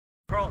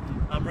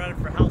Carlton. I'm running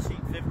for House Seat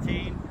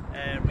 15,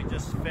 and we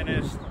just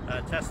finished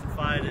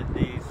testified at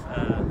the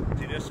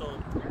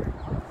judicial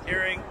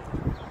hearing.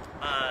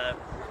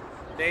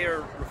 They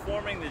are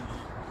reforming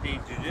the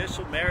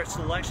Judicial Merit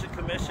Selection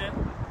Commission.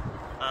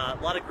 A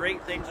lot of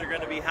great things are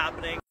going to be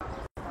happening.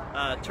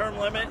 Term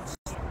limits,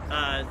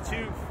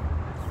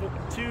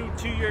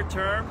 two-year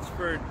terms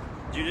for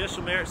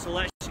Judicial Merit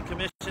Selection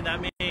Commission.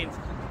 That means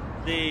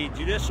the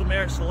Judicial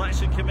Merit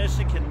Selection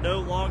Commission can no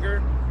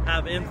longer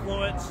have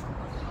influence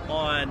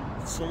on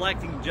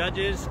selecting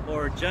judges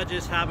or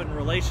judges having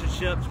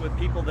relationships with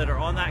people that are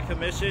on that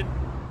commission.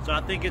 So I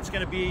think it's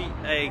going to be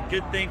a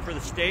good thing for the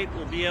state.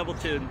 We'll be able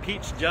to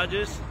impeach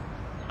judges,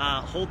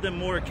 hold them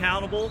more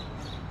accountable.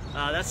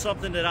 That's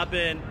something that I've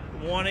been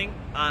wanting.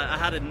 I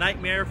had a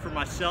nightmare for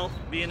myself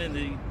being in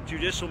the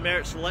Judicial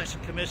Merit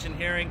Selection Commission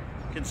hearing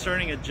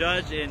concerning a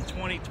judge in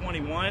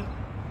 2021,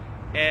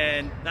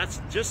 and that's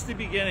just the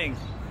beginning.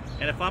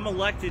 And if I'm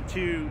elected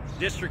to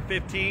District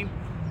 15,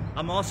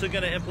 I'm also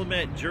going to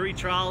implement jury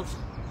trials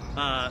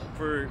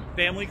for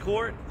family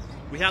court.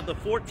 We have the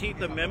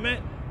 14th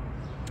Amendment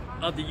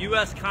of the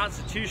U.S.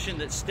 Constitution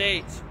that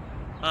states,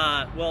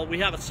 well, we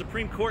have a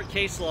Supreme Court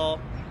case law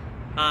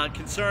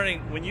concerning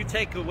when you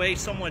take away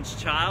someone's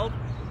child,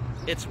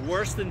 it's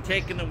worse than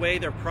taking away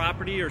their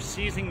property or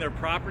seizing their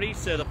property.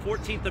 So the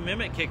 14th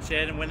Amendment kicks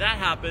in, and when that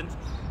happens,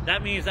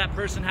 that means that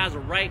person has a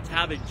right to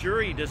have a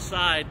jury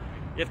decide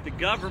if the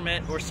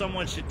government or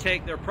someone should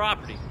take their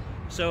property.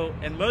 So,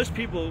 and most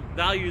people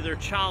value their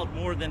child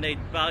more than they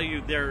value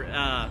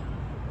their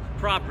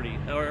property,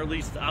 or at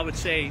least I would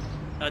say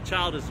a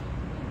child is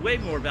way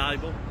more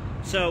valuable.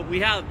 So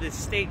we have the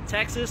state,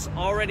 Texas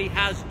already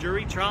has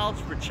jury trials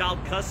for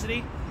child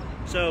custody.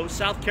 So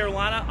South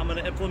Carolina, I'm going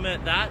to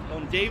implement that.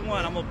 On day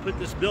one, I'm going to put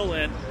this bill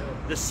in.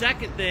 The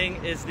second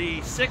thing is the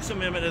 6th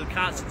Amendment of the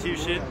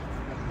Constitution.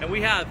 And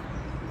we have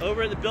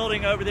over at the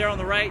building over there on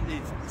the right, the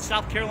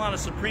South Carolina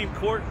Supreme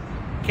Court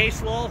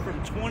case law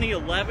from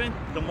 2011,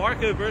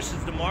 DeMarco versus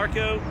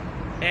DeMarco.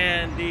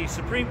 And the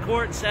Supreme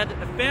Court said that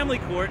the family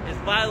court is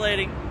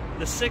violating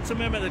the 6th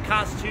Amendment of the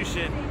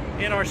Constitution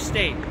in our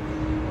state.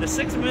 The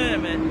 6th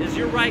Amendment is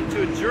your right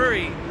to a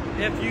jury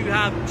if you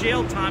have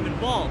jail time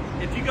involved.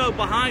 If you go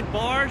behind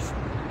bars,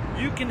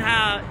 you can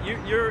have,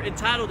 you're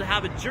entitled to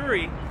have a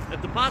jury.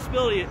 If the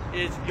possibility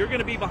is you're going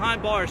to be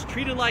behind bars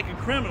treated like a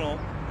criminal,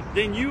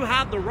 then you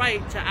have the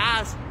right to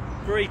ask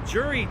for a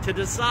jury to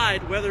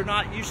decide whether or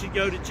not you should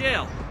go to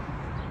jail.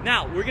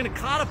 Now, we're going to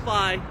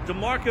codify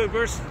DeMarco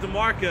versus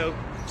DeMarco.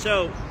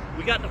 So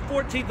we got the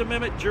 14th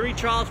Amendment jury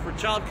trials for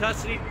child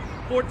custody,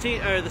 the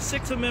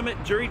 6th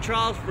Amendment jury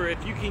trials for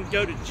if you can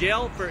go to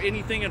jail for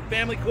anything in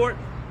family court.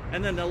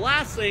 And then the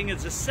last thing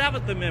is the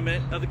 7th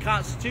Amendment of the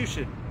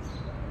Constitution.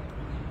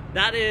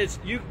 That is,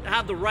 you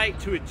have the right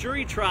to a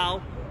jury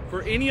trial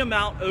for any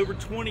amount over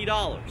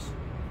 $20.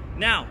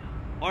 Now,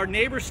 our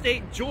neighbor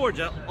state,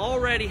 Georgia,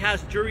 already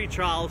has jury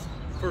trials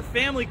for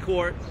family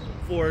court,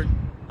 for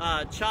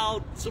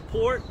child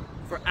support,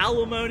 for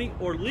alimony,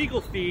 or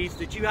legal fees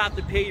that you have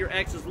to pay your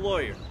ex's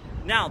lawyer.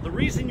 Now, the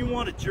reason you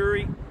want a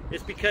jury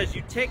is because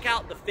you take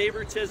out the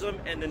favoritism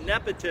and the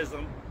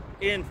nepotism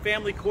in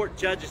family court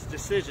judges'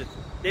 decisions.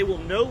 They will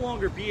no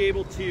longer be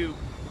able to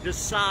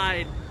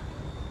decide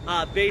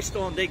based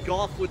on they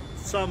golf with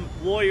some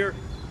lawyer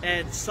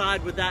and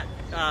side with that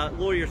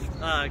lawyer's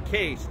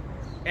case.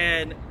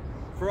 And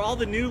for all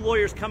the new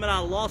lawyers coming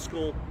out of law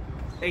school,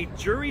 a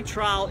jury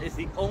trial is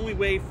the only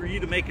way for you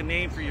to make a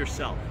name for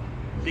yourself.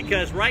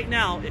 Because right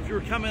now, if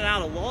you're coming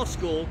out of law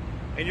school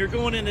and you're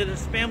going into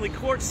this family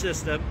court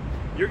system,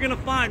 you're going to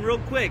find real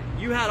quick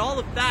you had all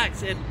the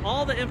facts and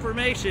all the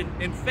information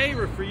in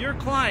favor for your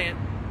client,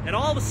 and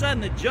all of a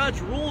sudden the judge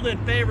ruled in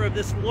favor of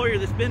this lawyer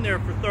that's been there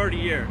for 30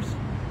 years.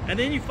 And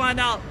then you find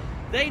out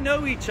they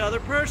know each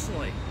other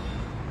personally.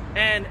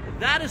 And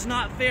that is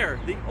not fair.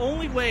 The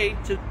only way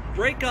to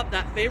break up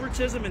that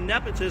favoritism and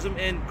nepotism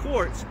in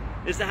courts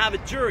is to have a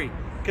jury,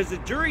 because the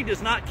jury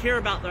does not care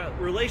about the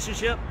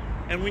relationship.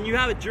 And when you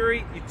have a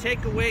jury, you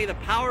take away the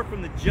power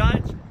from the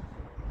judge,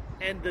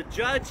 and the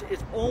judge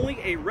is only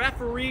a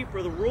referee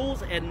for the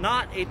rules and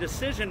not a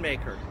decision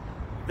maker.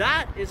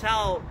 That is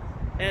how,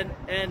 and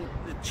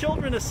the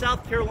children of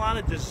South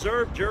Carolina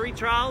deserve jury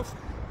trials.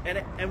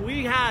 And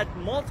we had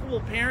multiple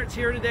parents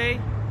here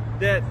today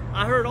that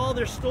I heard all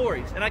their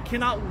stories, and I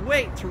cannot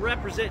wait to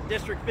represent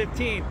District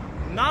 15.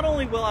 Not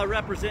only will I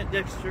represent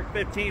District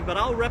 15, but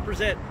I'll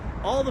represent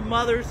all the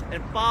mothers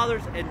and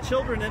fathers and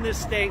children in this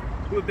state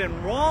who have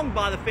been wronged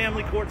by the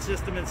family court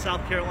system in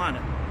South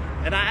Carolina.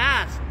 And I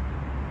ask,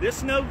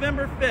 this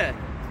November 5th,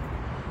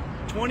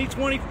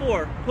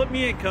 2024, put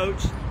me in,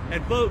 coach,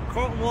 and vote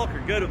Carlton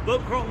Walker. Go to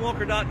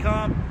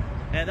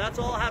votecarltonwalker.com, and that's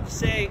all I have to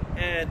say.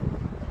 And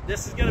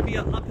this is going to be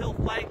an uphill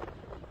fight,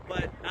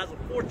 but as a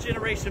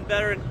 4th-generation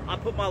veteran, I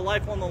put my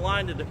life on the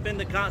line to defend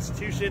the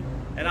Constitution,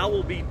 and I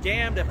will be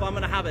damned if I'm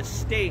going to have a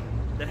state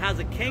that has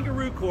a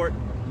kangaroo court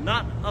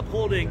not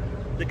upholding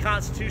the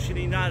Constitution of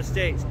the United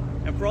States.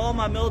 And for all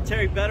my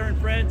military veteran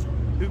friends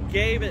who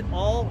gave it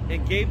all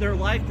and gave their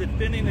life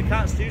defending the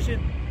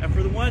Constitution, And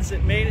for the ones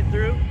that made it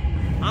through,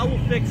 I will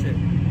fix it.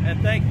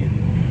 And thank you.